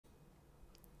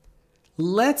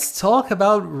Let's talk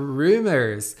about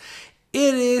rumors.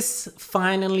 It is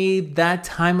finally that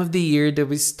time of the year that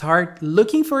we start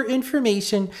looking for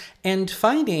information and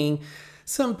finding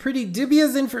some pretty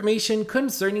dubious information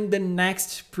concerning the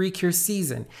next PreCure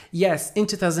season. Yes, in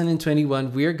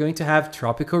 2021, we are going to have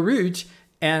Tropical-Rouge,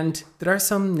 and there are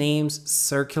some names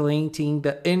circulating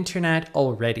the internet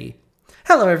already.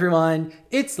 Hello everyone,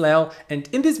 it's Leo, and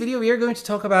in this video we are going to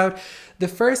talk about the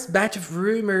first batch of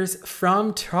rumors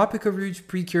from Tropical-Rouge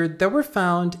PreCure that were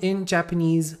found in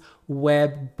Japanese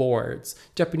web boards,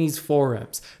 Japanese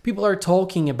forums. People are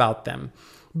talking about them.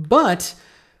 But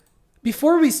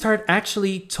before we start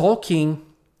actually talking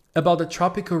about the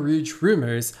Tropical-Rouge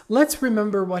rumors, let's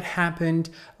remember what happened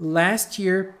last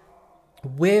year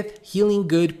with Healing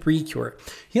Good PreCure.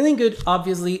 Healing Good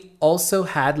obviously also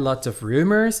had lots of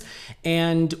rumors,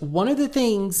 and one of the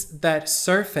things that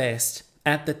surfaced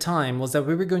at the time was that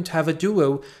we were going to have a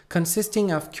duo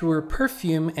consisting of Cure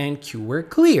Perfume and Cure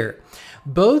Clear.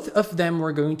 Both of them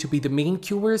were going to be the main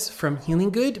cures from Healing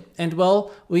Good, and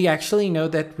well, we actually know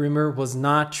that rumor was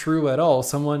not true at all.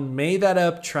 Someone made that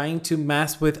up trying to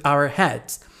mess with our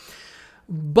heads.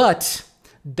 But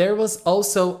there was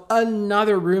also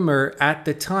another rumor at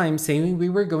the time saying we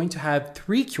were going to have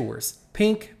 3 cures,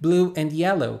 pink, blue, and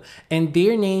yellow, and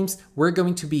their names were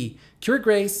going to be Cure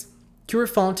Grace, Cure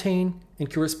Fontaine, and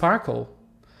Cure Sparkle.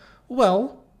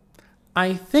 Well,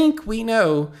 I think we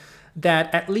know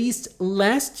that at least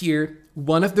last year,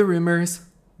 one of the rumors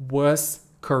was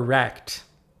correct.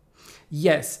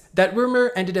 Yes, that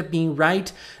rumor ended up being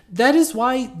right. That is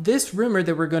why this rumor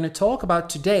that we're going to talk about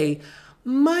today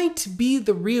might be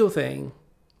the real thing,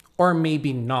 or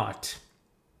maybe not.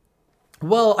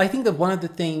 Well, I think that one of the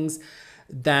things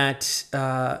that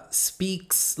doesn't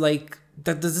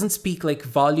speak like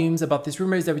volumes about this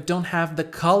rumor is that we don't have the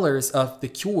colors of the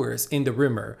cures in the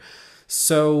rumor.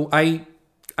 So I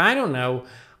don't know.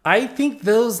 I think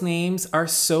those names are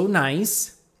so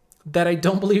nice that I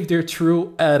don't believe they're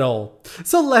true at all.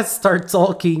 So let's start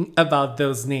talking about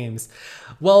those names.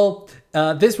 Well,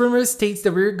 this rumor states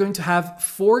that we're going to have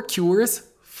 4 cures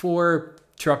for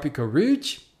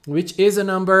Tropical-Rouge, which is a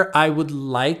number I would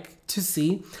like to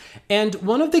see. And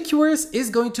one of the cures is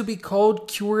going to be called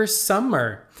Cure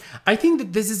Summer. I think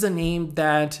that this is a name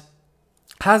that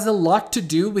has a lot to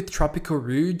do with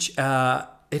Tropical-Rouge.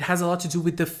 It has a lot to do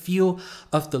with the feel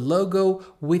of the logo,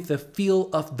 with the feel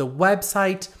of the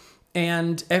website,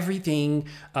 and everything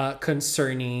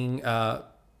concerning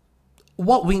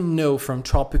what we know from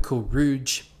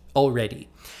Tropical-Rouge already.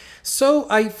 So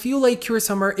I feel like Cure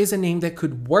Summer is a name that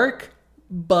could work,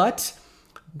 but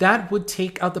that would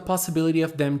take out the possibility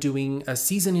of them doing a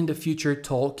season in the future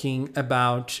talking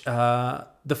about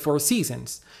the 4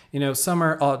 seasons. You know,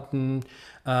 summer, autumn,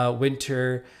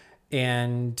 winter,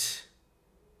 and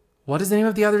what is the name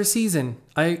of the other season?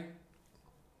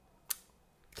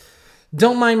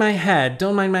 Don't mind my head.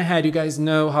 Don't mind my head. You guys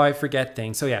know how I forget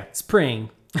things. So yeah,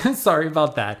 spring. Sorry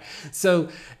about that. So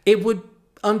it would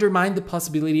undermine the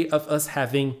possibility of us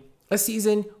having a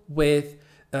season with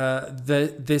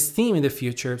this theme in the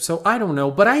future. So I don't know,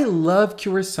 but I love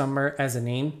Cure Summer as a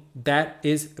name. That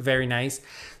is very nice.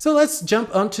 So let's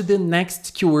jump on to the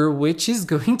next cure, which is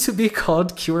going to be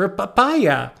called Cure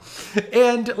Papaya.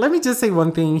 And let me just say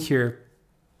one thing here.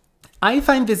 I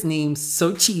find this name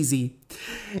so cheesy,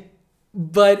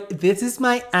 but this is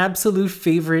my absolute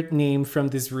favorite name from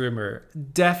this rumor.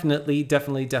 Definitely,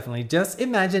 definitely, definitely. Just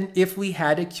imagine if we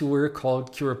had a cure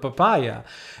called Cure Papaya.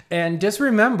 And just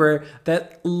remember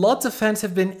that lots of fans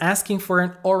have been asking for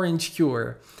an orange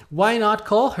cure. Why not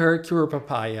call her Cure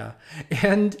Papaya?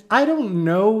 And I don't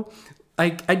know, I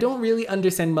don't really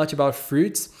understand much about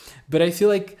fruits, but I feel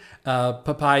like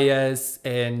papayas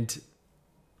and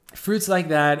fruits like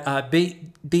that,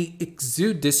 they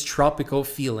exude this tropical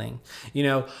feeling. You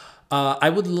know, I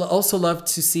would also love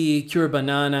to see Cure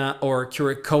Banana or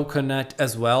Cure Coconut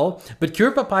as well. But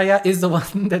Cure Papaya is the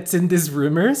one that's in this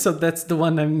rumor, so that's the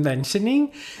one I'm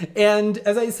mentioning. And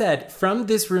as I said, from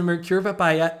this rumor, Cure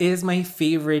Papaya is my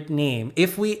favorite name.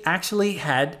 If we actually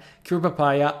had Cure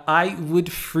Papaya, I would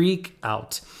freak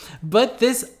out. But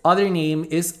this other name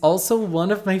is also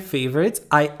one of my favorites.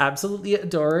 I absolutely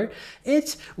adore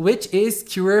it, which is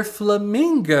Cure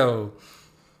Flamingo.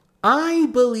 I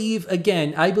believe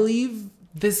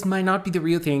this might not be the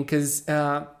real thing because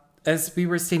as we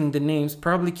were stating the names,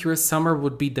 probably Cure Summer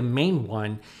would be the main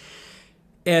one.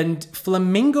 And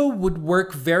Flamingo would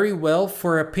work very well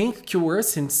for a pink cure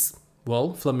since,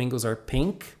 well, flamingos are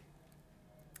pink.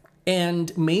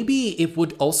 And maybe it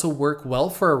would also work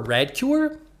well for a red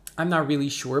cure. I'm not really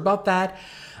sure about that.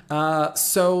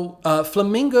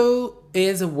 Flamingo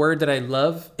is a word that I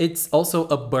love. It's also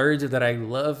a bird that I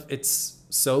love. It's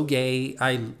so gay.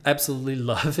 I absolutely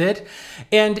love it.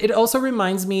 And it also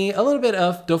reminds me a little bit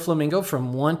of Doflamingo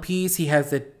from One Piece. He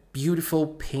has that beautiful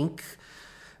pink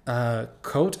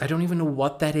coat. I don't even know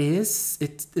what that is.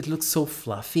 It looks so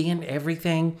fluffy and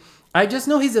everything. I just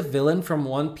know he's a villain from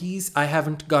One Piece. I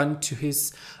haven't gotten to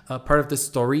his part of the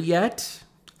story yet.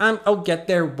 I'll get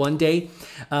there one day.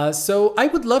 So I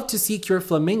would love to see Cure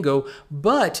Flamingo,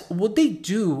 but would they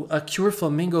do a Cure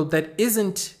Flamingo that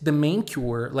isn't the main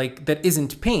cure, like that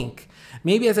isn't pink?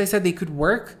 Maybe, as I said, they could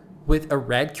work with a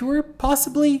red cure,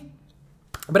 possibly.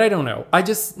 But I don't know. I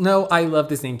just know I love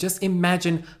this name. Just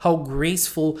imagine how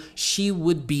graceful she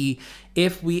would be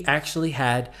if we actually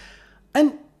had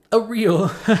a real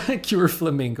Cure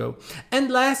Flamingo. And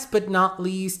last but not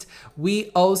least, we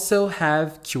also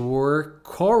have Cure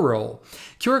Coral.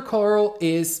 Cure Coral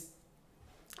is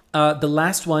the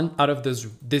last one out of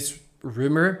this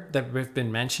rumor that we've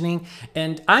been mentioning.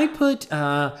 And I put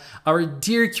our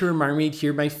dear Cure Marmaid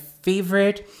here, my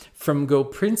favorite from Go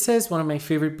Princess, one of my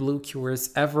favorite blue cures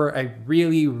ever. I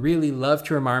really, really love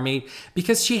Cure Marmaid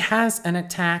because she has an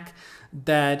attack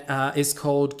that is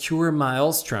called Cure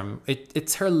Maelstrom.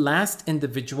 It's her last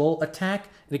individual attack,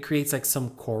 and it creates like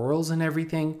some corals and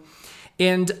everything.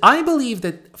 And I believe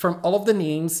that from all of the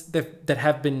names that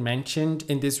have been mentioned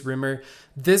in this rumor,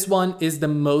 this one is the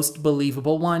most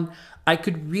believable one. I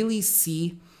could really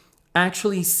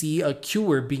actually see a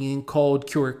cure being called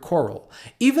Cure Coral.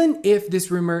 Even if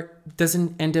this rumor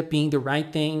doesn't end up being the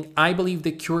right thing, I believe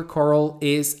that Cure Coral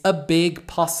is a big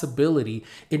possibility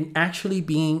in actually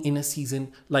being in a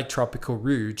season like Tropical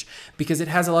Rouge, because it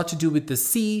has a lot to do with the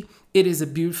sea. It is a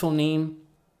beautiful name,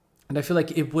 and I feel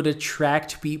like it would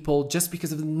attract people just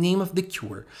because of the name of the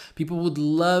cure. People would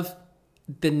love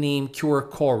the name Cure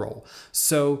Coral.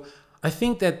 So I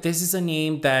think that this is a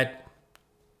name that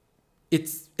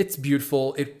it's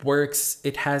beautiful, it works,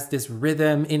 it has this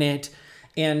rhythm in it.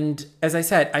 And as I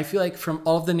said, I feel like from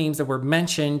all of the names that were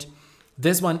mentioned,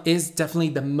 this one is definitely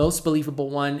the most believable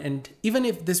one. And even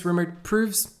if this rumor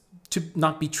proves to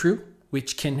not be true,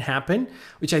 which can happen,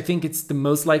 which I think it's the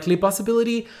most likely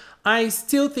possibility, I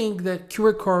still think that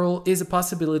Cure Coral is a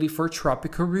possibility for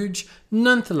Tropical Rouge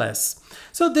nonetheless.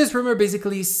 So this rumor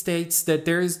basically states that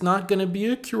there is not going to be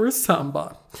a Cure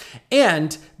Samba.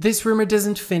 And this rumor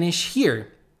doesn't finish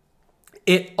here.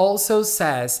 It also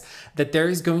says that there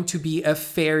is going to be a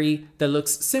fairy that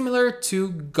looks similar to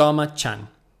Goma-chan.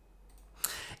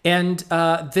 And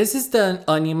this is the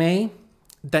anime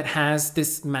that has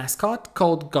this mascot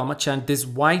called Goma-chan. This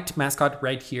white mascot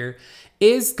right here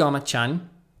is Goma-chan.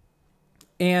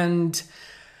 And,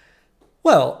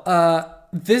 well,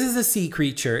 this is a sea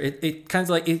creature. It kind of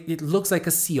like, it looks like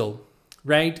a seal,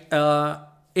 right?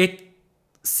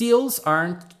 Seals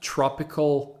aren't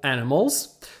tropical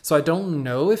animals, so I don't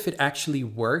know if it actually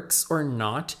works or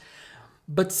not.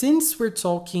 But since we're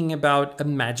talking about a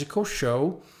magical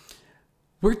show,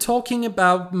 we're talking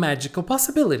about magical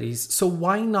possibilities. So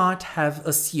why not have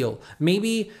a seal?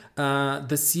 Maybe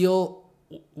the seal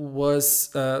was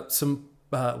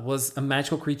was a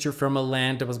magical creature from a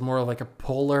land that was more like a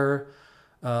polar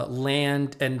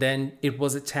land, and then it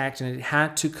was attacked and it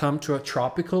had to come to a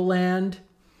tropical land.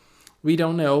 We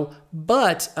don't know,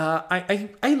 but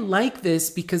I like this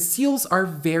because seals are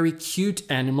very cute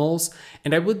animals,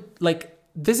 and I would like,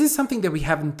 this is something that we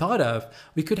haven't thought of.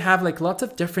 We could have like lots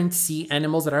of different sea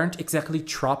animals that aren't exactly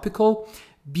tropical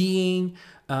being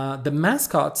the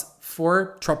mascots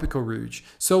for Tropical Rouge.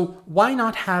 So why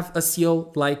not have a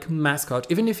seal like mascot,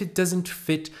 even if it doesn't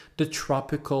fit the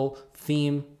tropical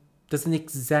theme, doesn't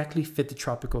exactly fit the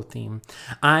tropical theme.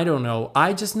 I don't know.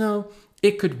 I just know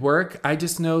it could work. I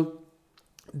just know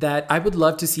that I would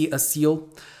love to see a seal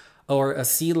or a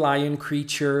sea lion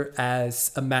creature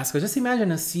as a mascot. Just imagine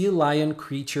a sea lion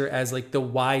creature as like the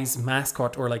wise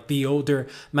mascot or like the older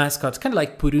mascot, kind of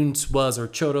like Puruns was or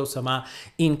Choro-sama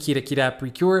in Kira Kira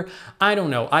PreCure. I don't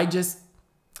know. I just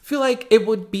feel like it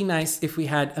would be nice if we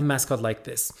had a mascot like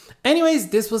this.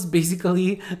 Anyways, this was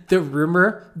basically the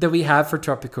rumor that we have for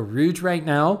Tropical Rouge right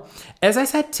now. As I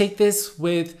said, take this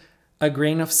with a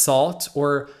grain of salt,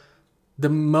 or the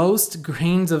most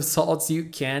grains of salts you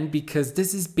can, because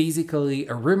this is basically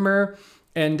a rumor.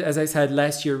 And as I said,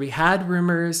 last year we had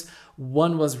rumors.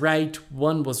 One was right,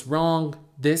 one was wrong.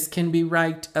 This can be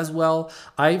right as well.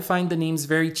 I find the names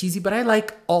very cheesy, but I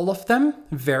like all of them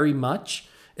very much,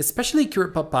 especially Cure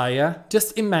Papaya.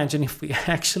 Just imagine if we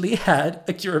actually had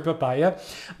a Cure Papaya.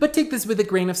 But take this with a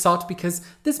grain of salt, because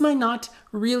this might not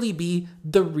really be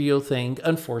the real thing,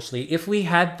 unfortunately. If we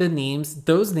had the names,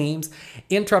 those names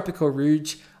in Tropical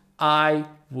Rouge, I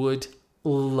would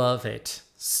love it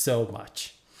so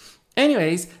much.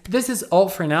 Anyways, this is all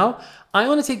for now. I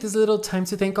want to take this little time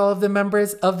to thank all of the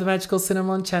members of the Magical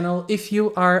Cinnamon channel. If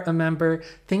you are a member,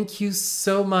 thank you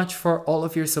so much for all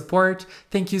of your support.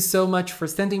 Thank you so much for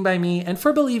standing by me and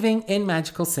for believing in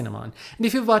Magical Cinnamon. And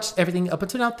if you've watched everything up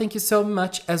until now, thank you so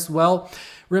much as well.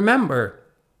 Remember,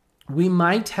 we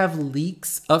might have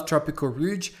leaks of Tropical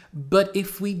Rouge, but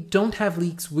if we don't have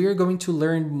leaks, we're going to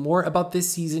learn more about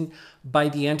this season by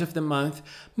the end of the month,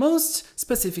 most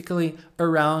specifically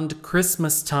around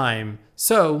Christmas time.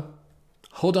 So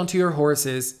hold on to your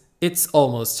horses. It's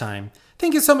almost time.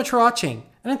 Thank you so much for watching,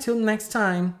 and until next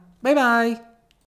time, bye bye.